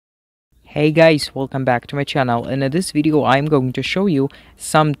Hey guys, welcome back to my channel, and in this video I'm going to show you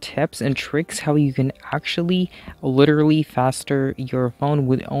some tips and tricks how you can actually literally faster your phone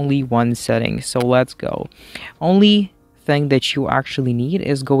with only one setting. So let's go. Only thing that you actually need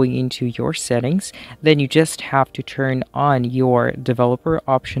is going into your settings, then you just have to turn on your developer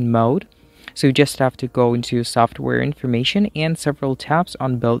option mode. So you just have to go into software information and several taps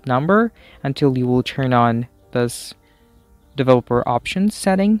on build number until you will turn on this developer options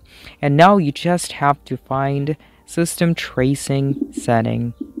setting, and now you just have to find system tracing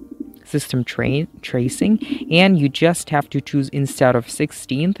setting, tracing, and you just have to choose instead of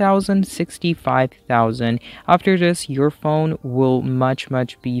 16,000 65,000. After this your phone will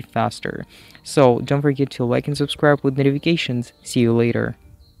much be faster. So don't forget to like and subscribe with notifications. See you later.